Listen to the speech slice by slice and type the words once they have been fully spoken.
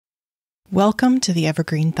Welcome to the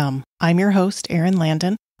Evergreen Thumb. I'm your host, Erin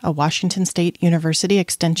Landon, a Washington State University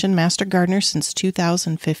Extension Master Gardener since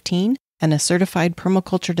 2015 and a certified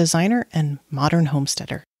permaculture designer and modern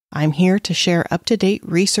homesteader. I'm here to share up-to-date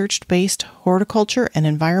research-based horticulture and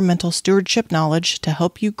environmental stewardship knowledge to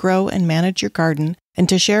help you grow and manage your garden and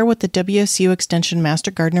to share what the WSU Extension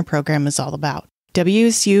Master Gardener program is all about.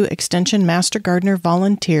 WSU Extension Master Gardener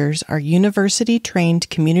volunteers are university-trained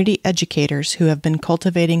community educators who have been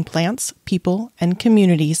cultivating plants, people, and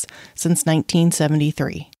communities since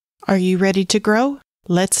 1973. Are you ready to grow?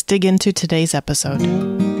 Let's dig into today's episode.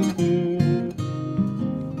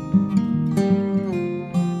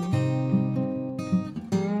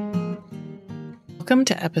 Welcome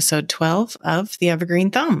to episode 12 of the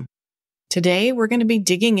Evergreen Thumb. Today, we're going to be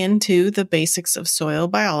digging into the basics of soil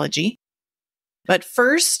biology. But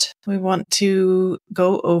first, we want to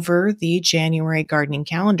go over the January gardening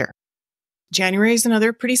calendar. January is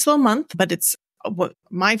another pretty slow month, but it's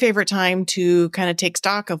my favorite time to kind of take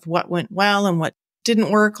stock of what went well and what didn't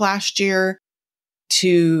work last year,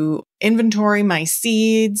 to inventory my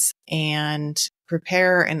seeds and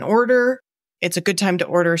prepare an order. It's a good time to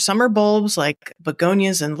order summer bulbs like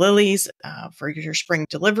begonias and lilies for your spring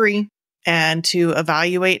delivery, and to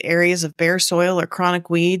evaluate areas of bare soil or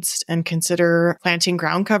chronic weeds and consider planting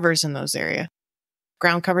ground covers in those areas.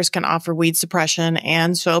 Ground covers can offer weed suppression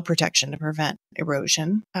and soil protection to prevent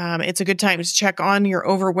erosion. It's a good time to check on your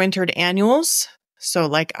overwintered annuals. So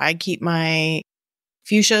like I keep my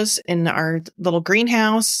fuchsias in our little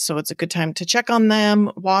greenhouse, so it's a good time to check on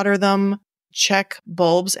them, water them, check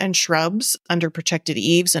bulbs and shrubs under protected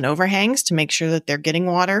eaves and overhangs to make sure that they're getting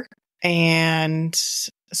water. And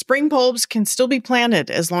spring bulbs can still be planted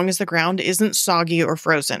as long as the ground isn't soggy or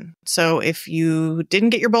frozen. So if you didn't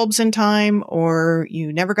get your bulbs in time or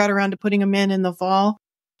you never got around to putting them in the fall,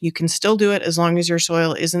 you can still do it as long as your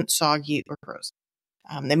soil isn't soggy or frozen.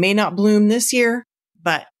 They may not bloom this year,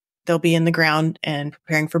 but they'll be in the ground and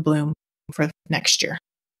preparing for bloom for next year.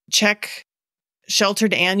 Check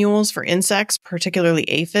sheltered annuals for insects, particularly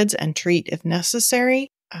aphids, and treat if necessary.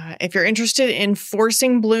 If you're interested in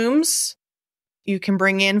forcing blooms, you can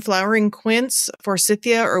bring in flowering quince,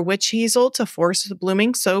 forsythia, or witch hazel to force the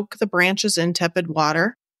blooming. Soak the branches in tepid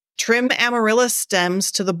water. Trim amaryllis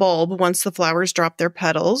stems to the bulb once the flowers drop their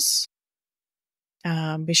petals.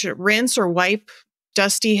 Be sure to rinse or wipe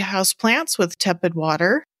dusty houseplants with tepid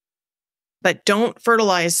water. But don't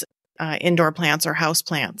fertilize indoor plants or house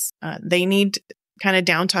plants. They need kind of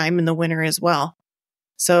downtime in the winter as well.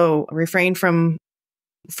 So refrain from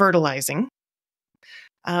fertilizing.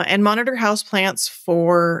 And monitor houseplants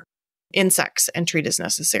for insects and treat as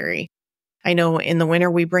necessary. I know in the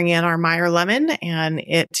winter we bring in our Meyer lemon and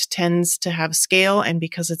it tends to have scale, and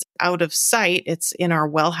because it's out of sight, it's in our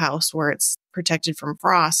well house where it's protected from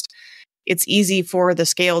frost. It's easy for the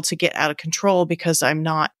scale to get out of control because I'm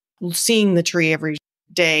not seeing the tree every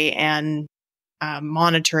day and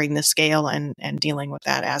monitoring the scale and dealing with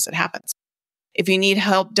that as it happens. If you need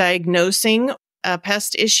help diagnosing a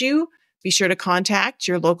pest issue, be sure to contact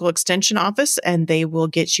your local extension office and they will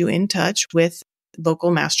get you in touch with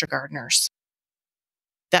local master gardeners.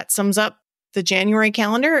 That sums up the January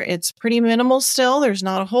calendar. It's pretty minimal still. There's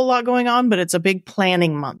not a whole lot going on, but it's a big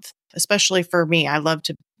planning month, especially for me. I love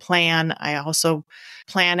to plan. I also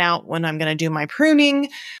plan out when I'm going to do my pruning.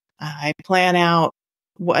 I plan out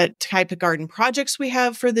what type of garden projects we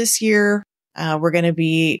have for this year. We're going to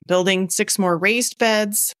be building 6 more raised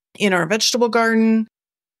beds in our vegetable garden.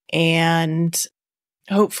 And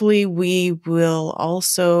hopefully we will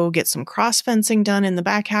also get some cross fencing done in the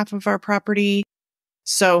back half of our property.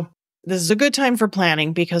 So this is a good time for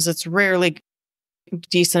planning because it's rarely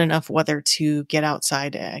decent enough weather to get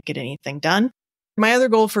outside and get anything done. My other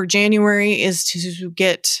goal for January is to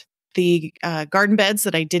get the garden beds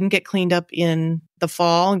that I didn't get cleaned up in the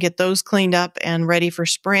fall and get those cleaned up and ready for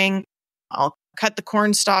spring. I'll cut the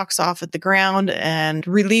corn stalks off at the ground and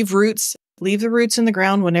relieve roots. Leave the roots in the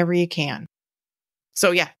ground whenever you can. So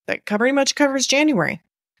yeah, that pretty much covers January.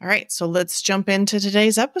 All right, so let's jump into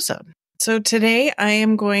today's episode. So today I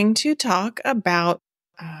am going to talk about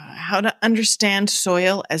how to understand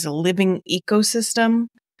soil as a living ecosystem,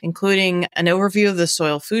 including an overview of the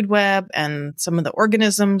soil food web and some of the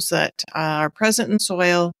organisms that are present in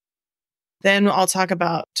soil. Then I'll talk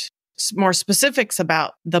about more specifics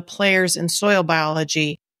about the players in soil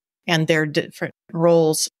biology and their different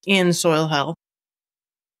roles in soil health.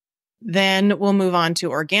 Then we'll move on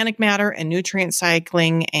to organic matter and nutrient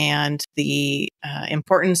cycling and the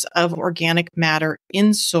importance of organic matter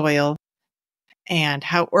in soil and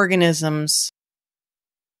how organisms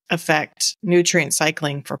affect nutrient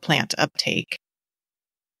cycling for plant uptake.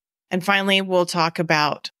 And finally, we'll talk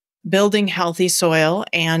about building healthy soil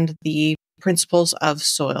and the principles of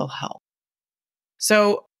soil health.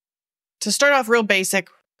 So to start off real basic,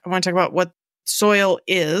 I want to talk about what soil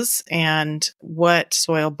is and what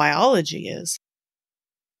soil biology is.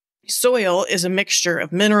 Soil is a mixture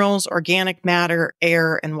of minerals, organic matter,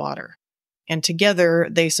 air, and water. And together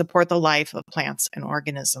they support the life of plants and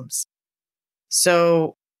organisms.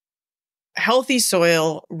 So healthy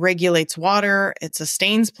soil regulates water, it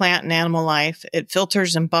sustains plant and animal life, it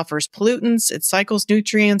filters and buffers pollutants, it cycles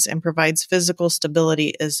nutrients, and provides physical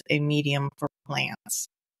stability as a medium for plants.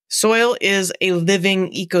 Soil is a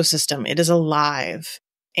living ecosystem. It is alive.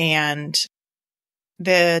 And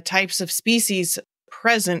the types of species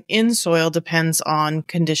present in soil depends on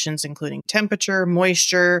conditions including temperature,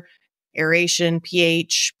 moisture, aeration,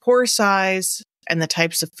 pH, pore size, and the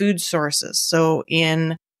types of food sources. So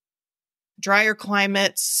in drier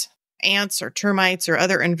climates, ants or termites or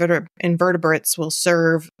other invertebrates will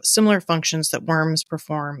serve similar functions that worms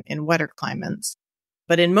perform in wetter climates.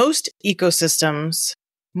 But in most ecosystems,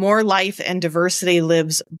 more life and diversity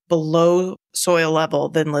lives below soil level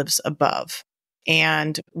than lives above.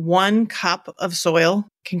 And 1 cup of soil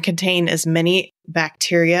can contain as many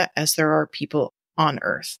bacteria as there are people on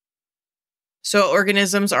Earth. Soil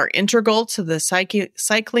organisms are integral to the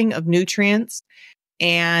cycling of nutrients,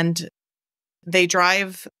 and they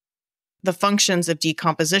drive the functions of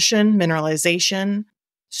decomposition, mineralization,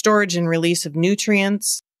 storage and release of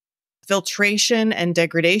nutrients, filtration and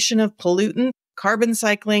degradation of pollutant, carbon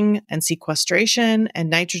cycling and sequestration, and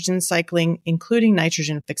nitrogen cycling, including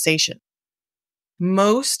nitrogen fixation.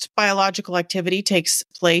 Most biological activity takes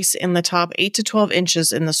place in the top 8 to 12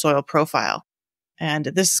 inches in the soil profile. And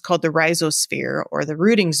this is called the rhizosphere or the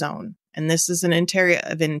rooting zone. And this is an area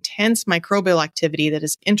of intense microbial activity that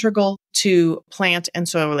is integral to plant and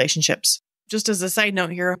soil relationships. Just as a side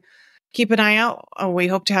note here, keep an eye out. We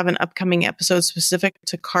hope to have an upcoming episode specific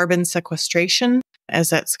to carbon sequestration,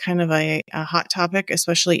 as that's kind of a hot topic,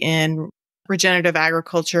 especially in regenerative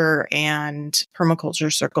agriculture and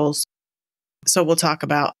permaculture circles. So we'll talk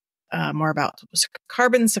about more about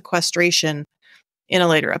carbon sequestration in a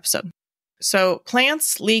later episode. So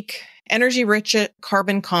plants leak energy-rich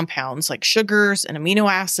carbon compounds like sugars and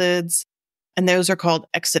amino acids, and those are called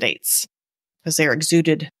exudates because they are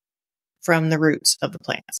exuded from the roots of the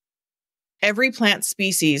plants. Every plant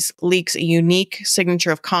species leaks a unique signature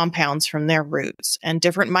of compounds from their roots, and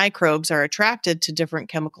different microbes are attracted to different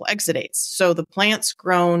chemical exudates. So the plants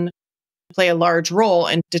grown play a large role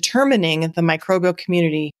in determining the microbial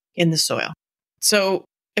community in the soil. So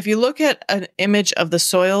if you look at an image of the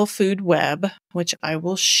soil food web, which I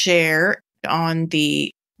will share on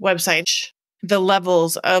the website, the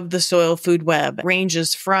levels of the soil food web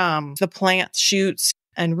ranges from the plant shoots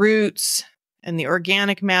and roots and the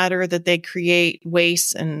organic matter that they create,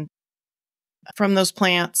 waste and from those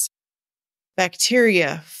plants,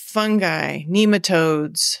 bacteria, fungi,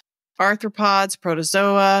 nematodes, arthropods,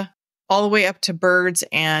 protozoa, all the way up to birds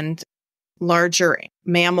and larger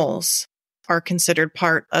mammals are considered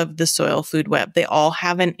part of the soil food web. They all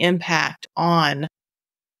have an impact on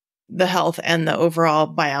the health and the overall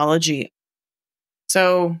biology.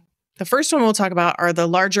 So the first one we'll talk about are the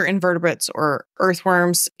larger invertebrates or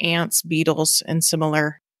earthworms, ants, beetles, and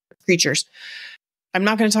similar creatures. I'm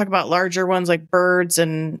not going to talk about larger ones like birds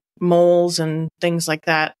and moles and things like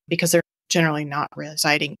that because they're generally not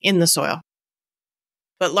residing in the soil.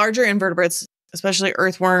 But larger invertebrates, especially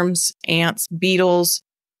earthworms, ants, beetles,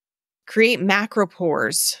 create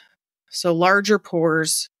macropores, so larger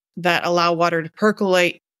pores that allow water to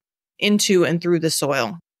percolate into and through the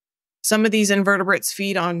soil. Some of these invertebrates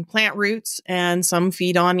feed on plant roots and some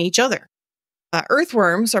feed on each other.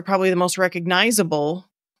 Earthworms are probably the most recognizable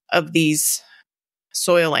of these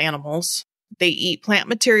soil animals. They eat plant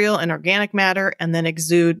material and organic matter and then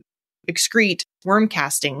excrete worm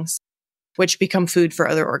castings, which become food for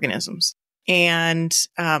other organisms. And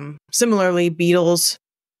similarly, beetles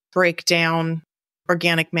break down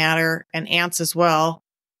organic matter, and ants as well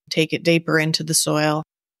take it deeper into the soil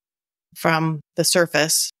from the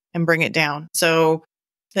surface and bring it down. So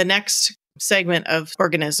the next segment of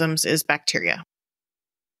organisms is bacteria.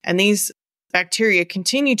 And these bacteria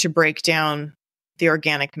continue to break down the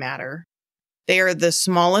organic matter. They are the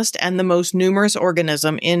smallest and the most numerous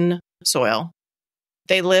organism in soil.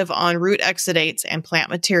 They live on root exudates and plant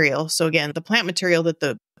material. So again, the plant material that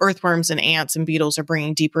the earthworms and ants and beetles are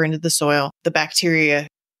bringing deeper into the soil, the bacteria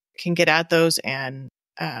can get at those and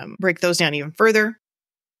break those down even further.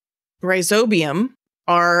 Rhizobium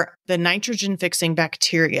are the nitrogen-fixing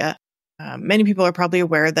bacteria. Many people are probably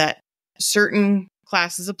aware that certain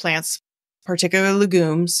classes of plants, particularly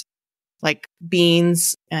legumes, like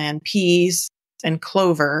beans and peas and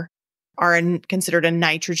clover, are considered a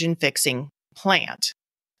nitrogen-fixing plant.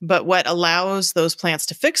 But what allows those plants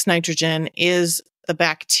to fix nitrogen is the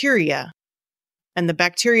bacteria. And the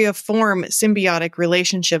bacteria form symbiotic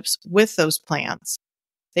relationships with those plants.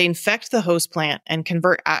 They infect the host plant and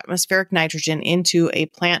convert atmospheric nitrogen into a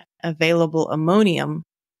plant-available ammonium.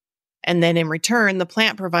 And then in return, the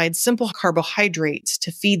plant provides simple carbohydrates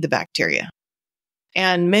to feed the bacteria.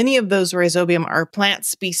 And many of those rhizobium are plant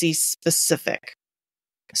species specific.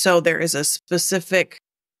 So there is a specific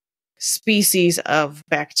species of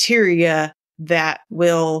bacteria that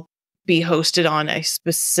will be hosted on a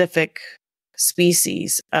specific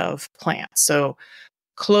species of plants. So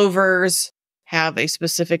clovers have a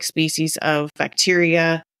specific species of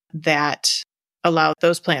bacteria that allow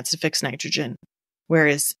those plants to fix nitrogen,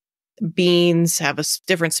 whereas beans have a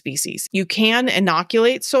different species. You can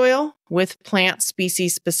inoculate soil with plant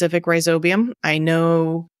species specific rhizobium. I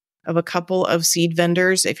know of a couple of seed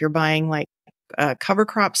vendors. If you're buying like cover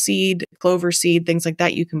crop seed, clover seed, things like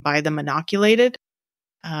that, you can buy them inoculated.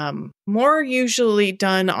 More usually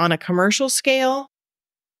done on a commercial scale,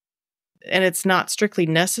 and it's not strictly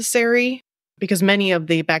necessary because many of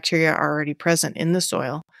the bacteria are already present in the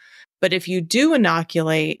soil. But if you do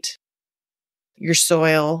inoculate your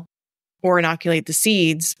soil or inoculate the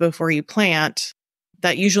seeds before you plant,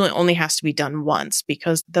 that usually only has to be done once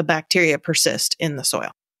because the bacteria persist in the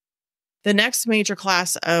soil. The next major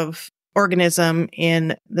class of organism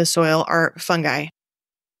in the soil are fungi.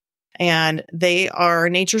 And they are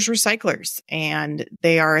nature's recyclers, and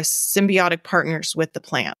they are symbiotic partners with the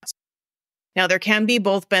plants. Now, there can be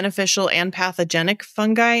both beneficial and pathogenic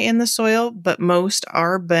fungi in the soil, but most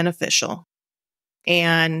are beneficial.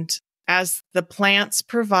 And as the plants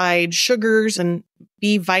provide sugars and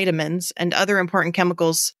B vitamins and other important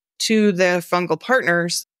chemicals to the fungal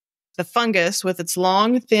partners, the fungus with its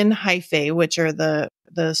long, thin hyphae, which are the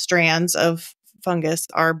strands of fungus,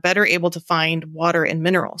 are better able to find water and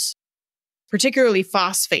minerals, particularly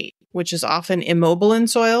phosphate, which is often immobile in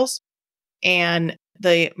soils. And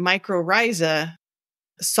the mycorrhiza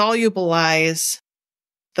solubilize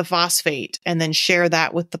the phosphate and then share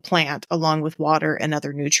that with the plant along with water and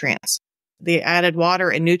other nutrients. The added water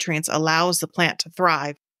and nutrients allows the plant to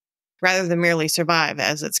thrive rather than merely survive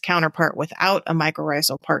as its counterpart without a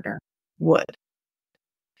mycorrhizal partner would.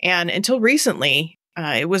 And until recently,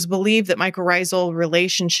 it was believed that mycorrhizal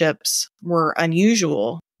relationships were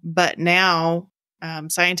unusual, but now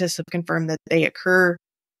scientists have confirmed that they occur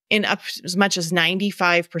in up as much as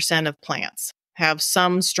 95% of plants have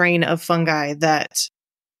some strain of fungi that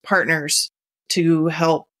partners to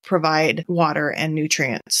help provide water and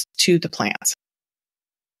nutrients to the plants.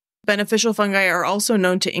 Beneficial fungi are also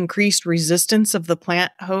known to increase resistance of the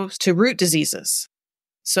plant host to root diseases.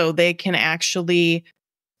 So they can actually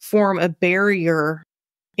form a barrier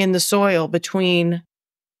in the soil between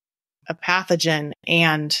a pathogen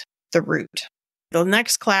and the root. The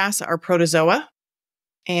next class are protozoa,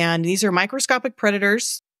 and these are microscopic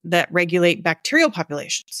predators that regulate bacterial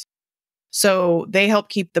populations. So they help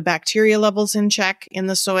keep the bacteria levels in check in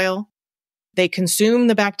the soil. They consume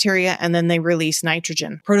the bacteria and then they release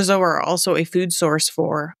nitrogen. Protozoa are also a food source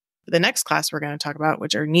for the next class we're going to talk about,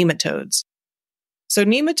 which are nematodes. So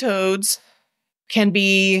nematodes can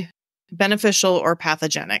be beneficial or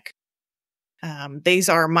pathogenic. These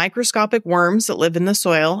are microscopic worms that live in the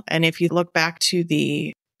soil. And if you look back to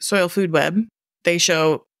the soil food web, they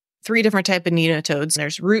show 3 different types of nematodes.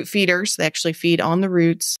 There's root feeders. They actually feed on the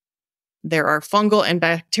roots. There are fungal and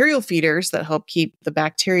bacterial feeders that help keep the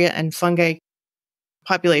bacteria and fungi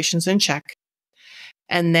populations in check.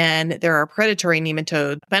 And then there are predatory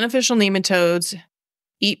nematodes. Beneficial nematodes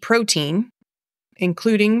eat protein,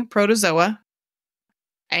 including protozoa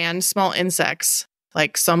and small insects,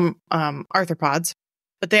 like some arthropods.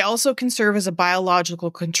 But they also can serve as a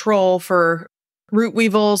biological control for root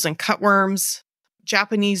weevils and cutworms,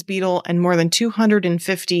 Japanese beetle, and more than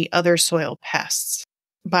 250 other soil pests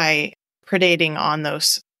by predating on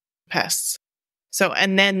those pests. So,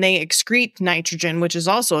 and then they excrete nitrogen, which is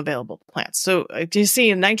also available to plants. So you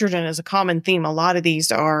see, nitrogen is a common theme. A lot of these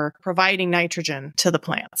are providing nitrogen to the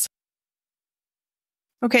plants.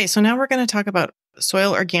 Okay, so now we're going to talk about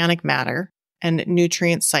soil organic matter and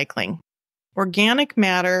nutrient cycling. Organic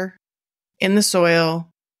matter in the soil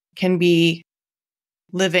can be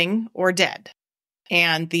living or dead.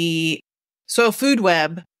 And the soil food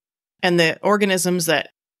web and the organisms that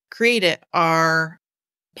create it are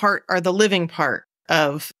the living part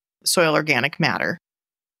of soil organic matter.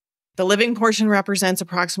 The living portion represents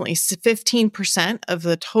approximately 15% of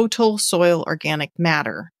the total soil organic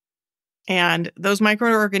matter. And those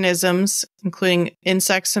microorganisms, including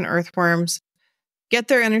insects and earthworms, get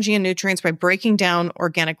their energy and nutrients by breaking down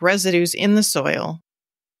organic residues in the soil.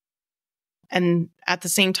 And at the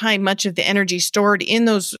same time, much of the energy stored in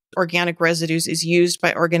those organic residues is used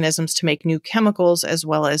by organisms to make new chemicals as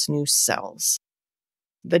well as new cells.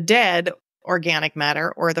 The dead organic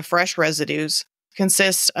matter, or the fresh residues,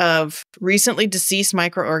 consist of recently deceased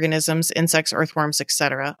microorganisms, insects, earthworms,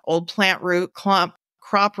 etc., old plant root,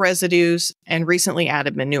 crop residues, and recently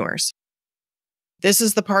added manures. This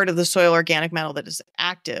is the part of the soil organic matter that is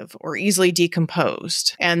active or easily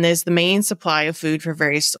decomposed and is the main supply of food for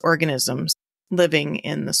various organisms living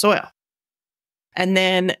in the soil. And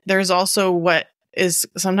then there's also what is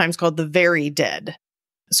sometimes called the very dead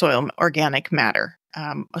soil organic matter,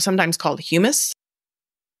 sometimes called humus.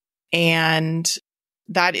 And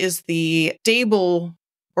that is the stable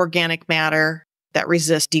organic matter that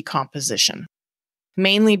resists decomposition,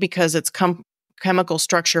 mainly because its chemical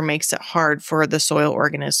structure makes it hard for the soil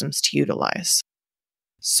organisms to utilize.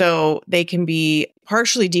 So they can be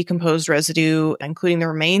partially decomposed residue, including the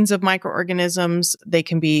remains of microorganisms. They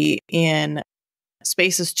can be in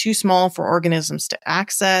spaces too small for organisms to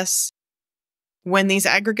access. When these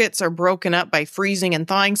aggregates are broken up by freezing and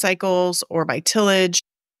thawing cycles or by tillage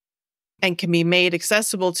and can be made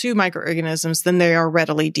accessible to microorganisms, then they are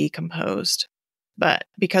readily decomposed. But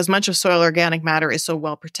because much of soil organic matter is so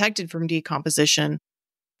well protected from decomposition,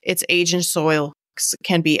 its age in soil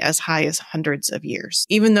can be as high as hundreds of years.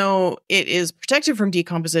 Even though it is protected from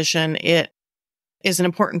decomposition, it is an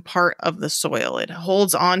important part of the soil. It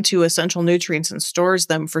holds on to essential nutrients and stores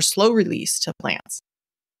them for slow release to plants.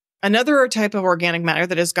 Another type of organic matter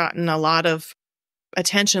that has gotten a lot of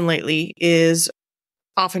attention lately is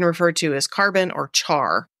often referred to as carbon or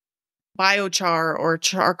char. Biochar or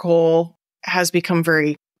charcoal has become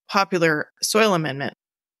very popular soil amendment.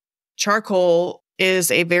 Charcoal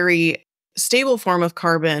is a very stable form of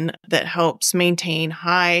carbon that helps maintain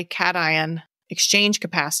high cation exchange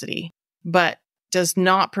capacity, but does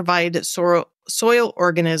not provide soil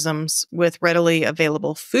organisms with readily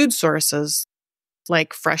available food sources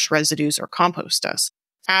like fresh residues or compost does.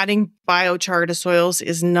 Adding biochar to soils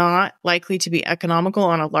is not likely to be economical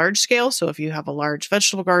on a large scale. So if you have a large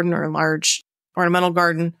vegetable garden or a large ornamental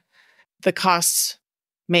garden, the costs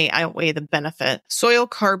may outweigh the benefit. Soil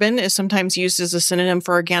carbon is sometimes used as a synonym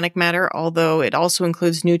for organic matter, although it also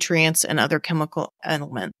includes nutrients and other chemical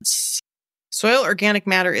elements. Soil organic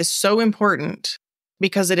matter is so important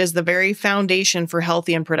because it is the very foundation for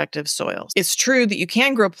healthy and productive soils. It's true that you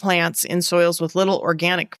can grow plants in soils with little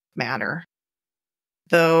organic matter,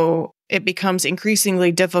 though it becomes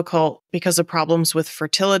increasingly difficult because of problems with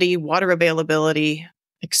fertility, water availability,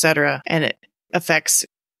 etc., and it affects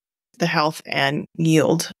the health and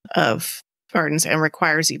yield of gardens and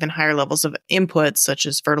requires even higher levels of inputs such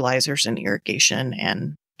as fertilizers and irrigation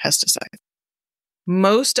and pesticides.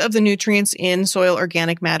 Most of the nutrients in soil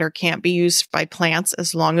organic matter can't be used by plants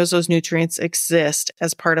as long as those nutrients exist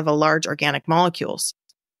as part of a large organic molecules.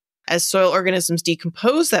 As soil organisms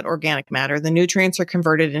decompose that organic matter, the nutrients are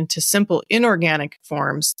converted into simple inorganic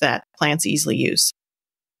forms that plants easily use.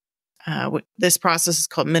 This process is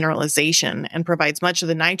called mineralization and provides much of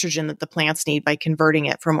the nitrogen that the plants need by converting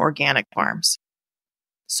it from organic forms.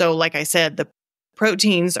 So, like I said, the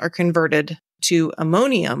proteins are converted to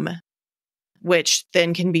ammonium, which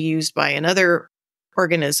then can be used by another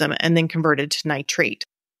organism and then converted to nitrate.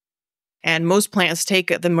 And most plants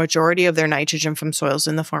take the majority of their nitrogen from soils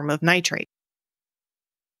in the form of nitrate.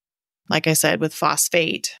 Like I said, with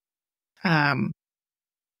phosphate, that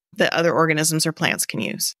other organisms or plants can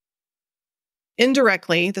use.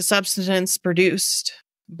 Indirectly, the substance produced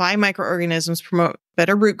by microorganisms promote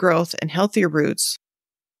better root growth and healthier roots,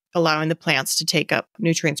 allowing the plants to take up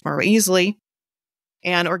nutrients more easily.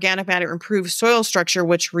 And organic matter improves soil structure,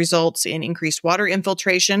 which results in increased water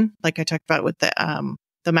infiltration, like I talked about with the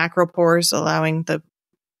macropores, allowing the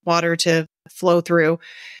water to flow through.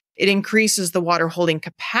 It increases the water holding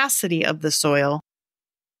capacity of the soil,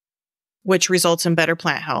 which results in better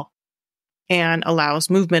plant health and allows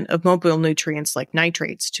movement of mobile nutrients like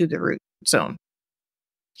nitrates to the root zone.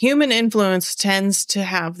 Human influence tends to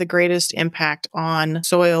have the greatest impact on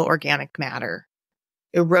soil organic matter.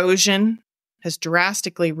 Erosion has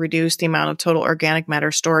drastically reduced the amount of total organic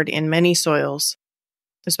matter stored in many soils,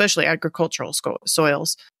 especially agricultural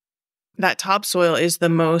soils. That topsoil is the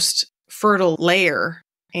most fertile layer,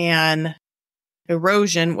 and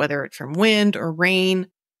erosion, whether it's from wind or rain,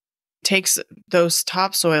 takes those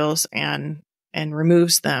topsoils and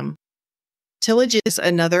removes them. Tillage is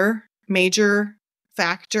another major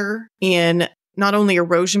factor in not only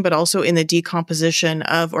erosion, but also in the decomposition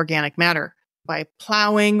of organic matter. By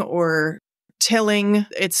plowing or tilling,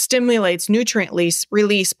 it stimulates nutrient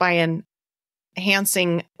release by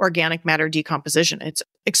enhancing organic matter decomposition. It's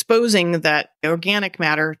exposing that organic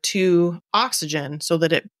matter to oxygen so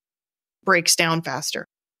that it breaks down faster,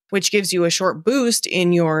 which gives you a short boost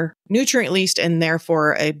in your nutrient release and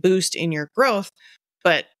therefore a boost in your growth,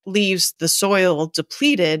 but leaves the soil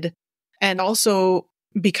depleted. And also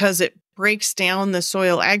because it breaks down the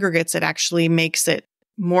soil aggregates, it actually makes it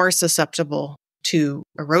more susceptible to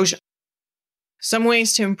erosion. Some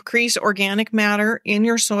ways to increase organic matter in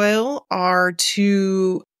your soil are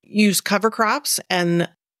to use cover crops and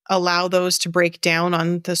allow those to break down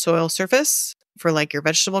on the soil surface for like your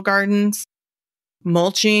vegetable gardens,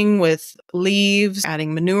 mulching with leaves,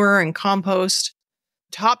 adding manure and compost,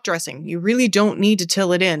 top dressing. You really don't need to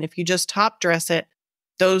till it in. If you just top dress it,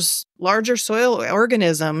 those larger soil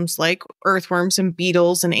organisms like earthworms and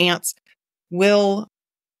beetles and ants will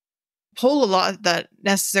pull a lot of that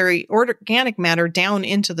necessary organic matter down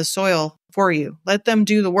into the soil for you. Let them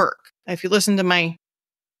do the work. If you listen to my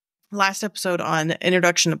last episode on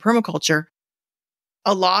Introduction to Permaculture,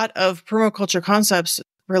 a lot of permaculture concepts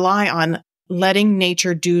rely on letting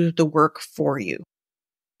nature do the work for you.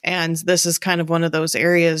 And this is kind of one of those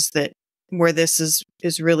areas where this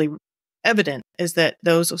is really evident, is that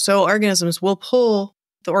those soil organisms will pull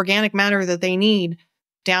the organic matter that they need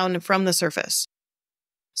down from the surface.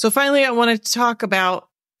 So finally, I want to talk about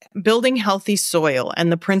building healthy soil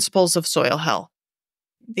and the principles of soil health.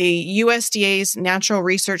 The USDA's Natural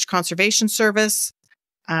Research Conservation Service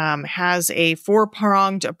has a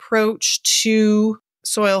 4-pronged approach to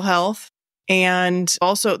soil health. And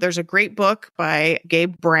also there's a great book by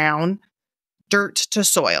Gabe Brown, Dirt to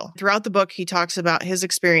Soil. Throughout the book, he talks about his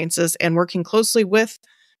experiences and working closely with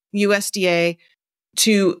USDA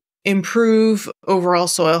to improve overall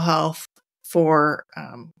soil health for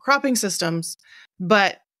cropping systems.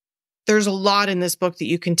 But there's a lot in this book that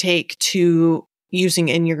you can take to using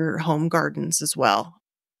in your home gardens as well.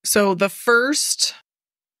 So the first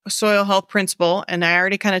soil health principle, and I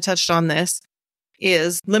already kind of touched on this,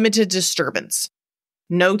 is limited disturbance,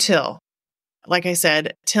 no till. Like I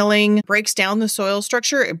said, tilling breaks down the soil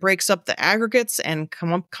structure. It breaks up the aggregates and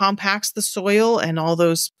compacts the soil and all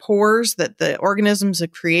those pores that the organisms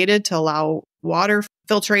have created to allow water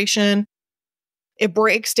filtration. It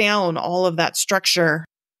breaks down all of that structure,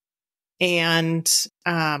 and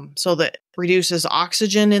so that reduces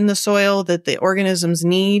oxygen in the soil that the organisms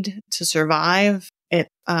need to survive. It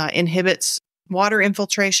inhibits water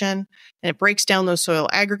infiltration, and it breaks down those soil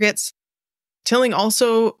aggregates. Tilling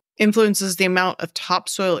also influences the amount of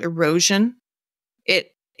topsoil erosion.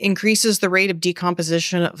 It increases the rate of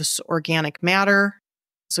decomposition of organic matter.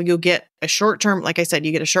 So you'll get a short-term, like I said,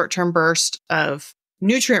 you get a short-term burst of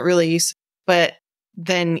nutrient release, but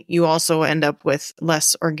then you also end up with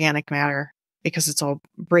less organic matter because it's all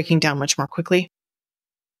breaking down much more quickly.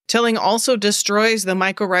 Tilling also destroys the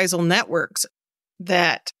mycorrhizal networks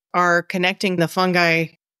that are connecting the fungi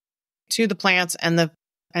to the plants, and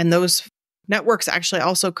those networks actually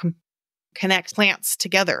also connect plants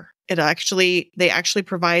together. They actually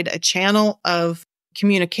provide a channel of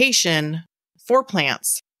communication for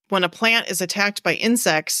plants. When a plant is attacked by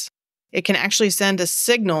insects, it can actually send a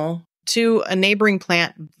signal to a neighboring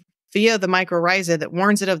plant via the mycorrhiza that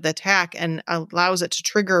warns it of the attack and allows it to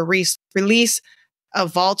trigger a release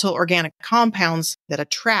of volatile organic compounds that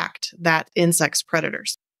attract that insect's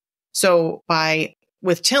predators. So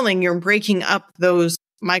with tilling, you're breaking up those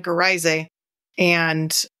mycorrhizae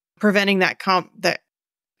and preventing that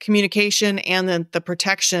communication and the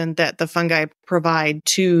protection that the fungi provide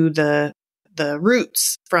to the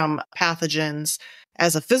roots from pathogens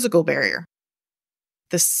as a physical barrier.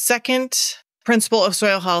 The second principle of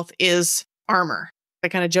soil health is armor. I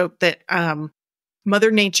kind of joke that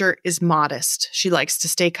Mother Nature is modest. She likes to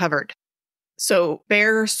stay covered. So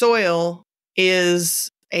bare soil is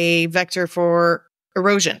a vector for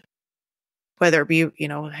erosion, whether it be,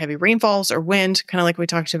 heavy rainfalls or wind, kind of like we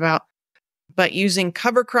talked about. But using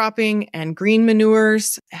cover cropping and green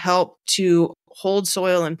manures help to hold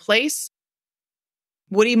soil in place.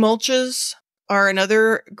 Woody mulches are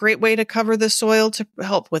another great way to cover the soil to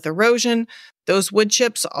help with erosion. Those wood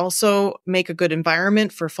chips also make a good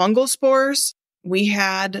environment for fungal spores. We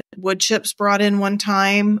had wood chips brought in one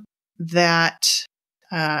time that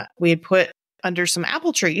we had put under some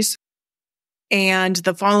apple trees. And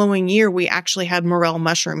the following year, we actually had morel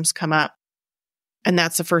mushrooms come up. And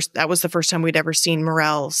that was the first time we'd ever seen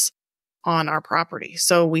morels on our property.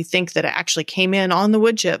 So we think that it actually came in on the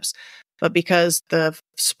wood chips, but because the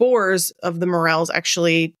spores of the morels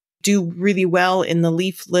actually do really well in the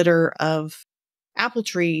leaf litter of apple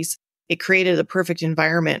trees, it created a perfect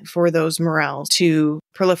environment for those morels to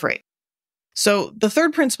proliferate. So the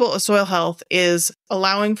third principle of soil health is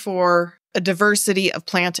allowing for a diversity of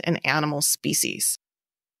plant and animal species.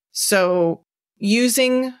 So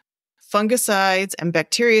using fungicides and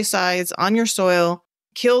bactericides on your soil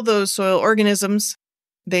kill those soil organisms.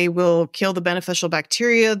 They will kill the beneficial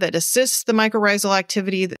bacteria that assist the mycorrhizal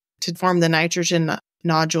activity to form the nitrogen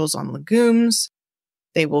nodules on legumes.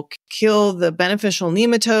 They will kill the beneficial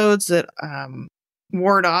nematodes that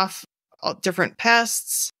ward off different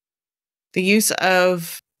pests. The use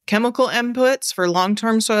of chemical inputs for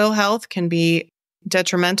long-term soil health can be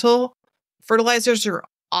detrimental. Fertilizers are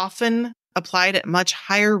often applied at much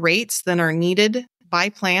higher rates than are needed by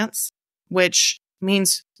plants, which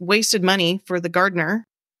means wasted money for the gardener,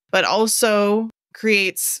 but also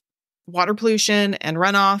creates water pollution and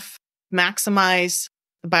runoff, maximize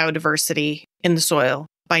the biodiversity in the soil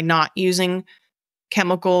by not using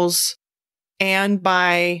chemicals and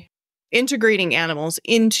by integrating animals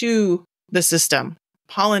into the system,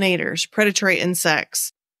 pollinators, predatory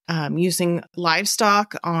insects, using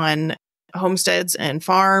livestock on homesteads and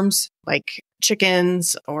farms like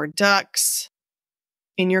chickens or ducks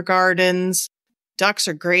in your gardens. Ducks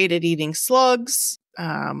are great at eating slugs,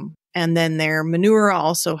 and then their manure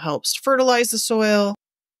also helps fertilize the soil.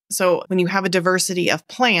 So when you have a diversity of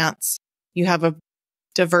plants, you have a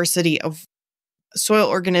diversity of soil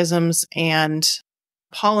organisms and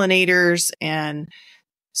pollinators. And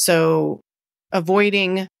so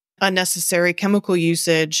avoiding unnecessary chemical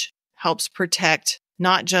usage helps protect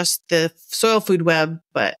not just the soil food web,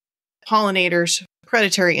 but pollinators,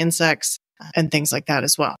 predatory insects, and things like that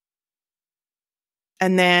as well.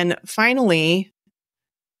 And then finally,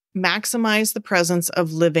 maximize the presence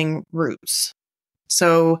of living roots.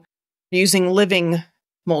 So using living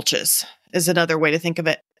mulches is another way to think of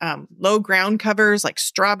it. Low ground covers like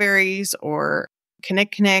strawberries or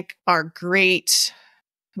kinnikinnick are great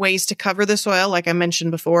ways to cover the soil. Like I mentioned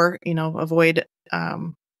before, avoid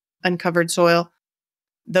uncovered soil.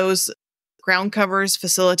 Those ground covers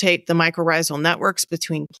facilitate the mycorrhizal networks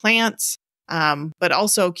between plants, but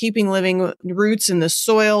also keeping living roots in the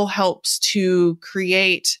soil helps to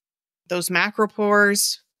create those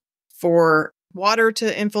macropores for water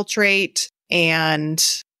to infiltrate. And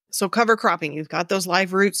so cover cropping, you've got those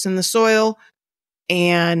live roots in the soil.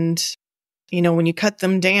 And, when you cut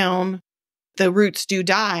them down, the roots do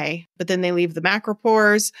die, but then they leave the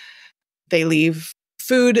macropores. They leave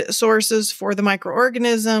food sources for the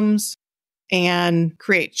microorganisms and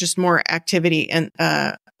create just more activity and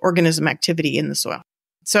organism activity in the soil.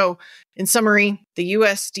 So in summary, the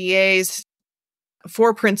USDA's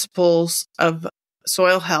 4 principles of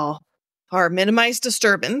soil health are minimize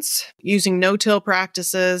disturbance using no-till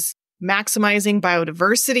practices, maximizing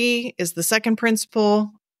biodiversity is the second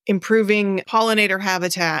principle, improving pollinator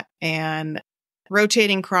habitat and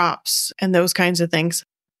rotating crops and those kinds of things.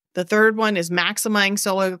 The third one is maximizing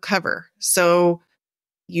soil cover. So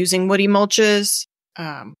using woody mulches,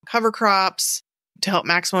 cover crops to help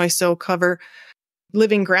maximize soil cover,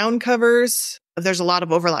 living ground covers. There's a lot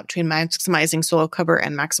of overlap between maximizing soil cover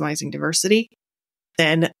and maximizing diversity.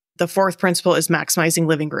 Then the fourth principle is maximizing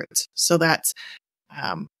living roots. So that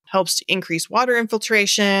helps to increase water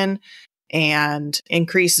infiltration and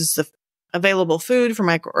increases the available food for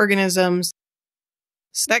microorganisms.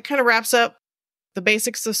 So that kind of wraps up the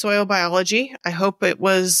basics of soil biology. I hope it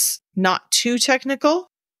was not too technical.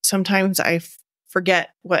 Sometimes I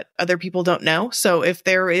forget what other people don't know. So if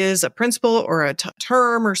there is a principle or a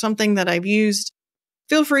term or something that I've used,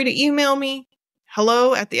 feel free to email me,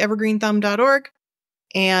 hello@theevergreenthumb.org,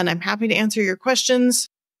 and I'm happy to answer your questions.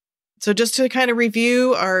 So just to kind of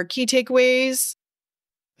review our key takeaways,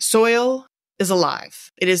 soil is alive.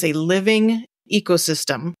 It is a living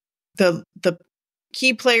ecosystem. The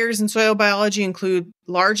key players in soil biology include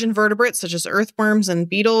large invertebrates such as earthworms and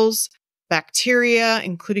beetles, bacteria,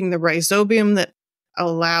 including the rhizobium that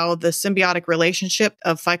allow the symbiotic relationship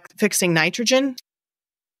of fixing nitrogen,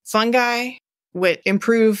 fungi, which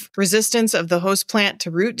improve resistance of the host plant to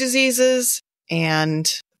root diseases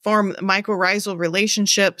and form mycorrhizal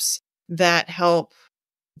relationships that help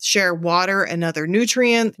share water and other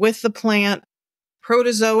nutrients with the plant.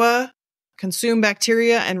 Protozoa consume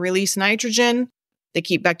bacteria and release nitrogen. They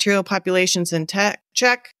keep bacterial populations in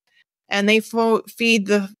check. And they feed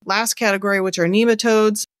the last category, which are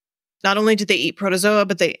nematodes. Not only do they eat protozoa,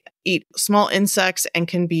 but they eat small insects and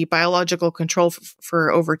can be biological control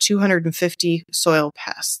for over 250 soil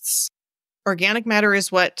pests. Organic matter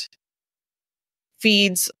is what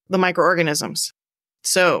feeds the microorganisms.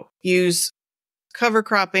 So use cover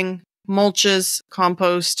cropping, mulches,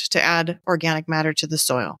 compost to add organic matter to the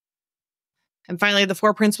soil. And finally, the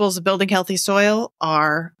 4 principles of building healthy soil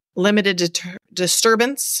are limited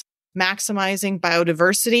disturbance, maximizing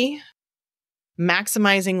biodiversity,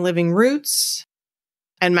 maximizing living roots,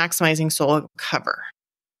 and maximizing soil cover.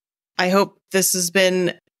 I hope this has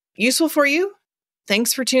been useful for you.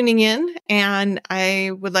 Thanks for tuning in. And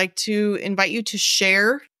I would like to invite you to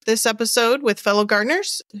share this episode with fellow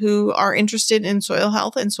gardeners who are interested in soil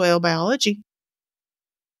health and soil biology.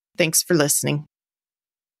 Thanks for listening.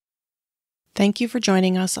 Thank you for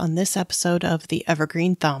joining us on this episode of The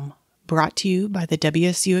Evergreen Thumb, brought to you by the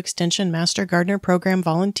WSU Extension Master Gardener Program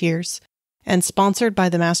volunteers and sponsored by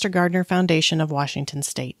the Master Gardener Foundation of Washington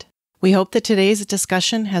State. We hope that today's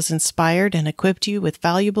discussion has inspired and equipped you with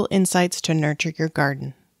valuable insights to nurture your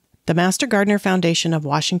garden. The Master Gardener Foundation of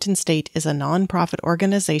Washington State is a nonprofit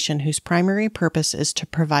organization whose primary purpose is to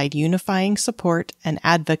provide unifying support and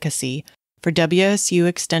advocacy for WSU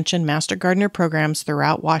Extension Master Gardener programs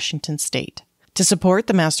throughout Washington State. To support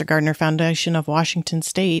the Master Gardener Foundation of Washington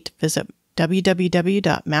State, visit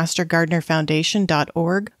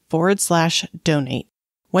www.mastergardenerfoundation.org/donate.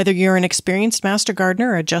 Whether you're an experienced master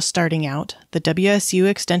gardener or just starting out, the WSU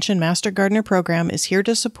Extension Master Gardener Program is here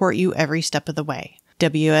to support you every step of the way.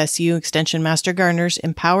 WSU Extension Master Gardeners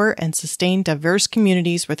empower and sustain diverse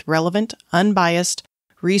communities with relevant, unbiased,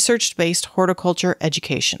 research-based horticulture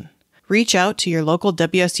education. Reach out to your local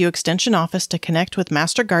WSU Extension office to connect with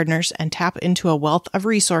master gardeners and tap into a wealth of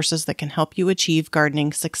resources that can help you achieve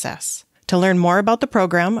gardening success. To learn more about the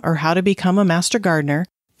program or how to become a master gardener,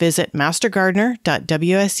 visit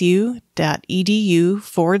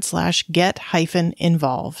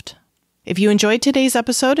mastergardener.wsu.edu/get-involved. If you enjoyed today's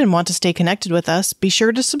episode and want to stay connected with us, be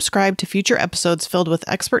sure to subscribe to future episodes filled with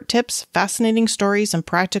expert tips, fascinating stories, and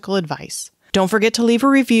practical advice. Don't forget to leave a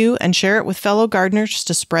review and share it with fellow gardeners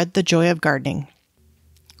to spread the joy of gardening.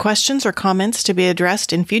 Questions or comments to be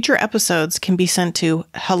addressed in future episodes can be sent to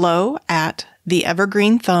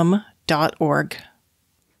hello@theevergreenthumb.org.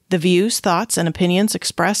 The views, thoughts, and opinions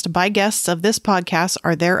expressed by guests of this podcast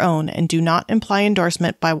are their own and do not imply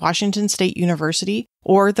endorsement by Washington State University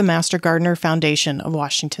or the Master Gardener Foundation of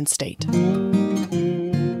Washington State.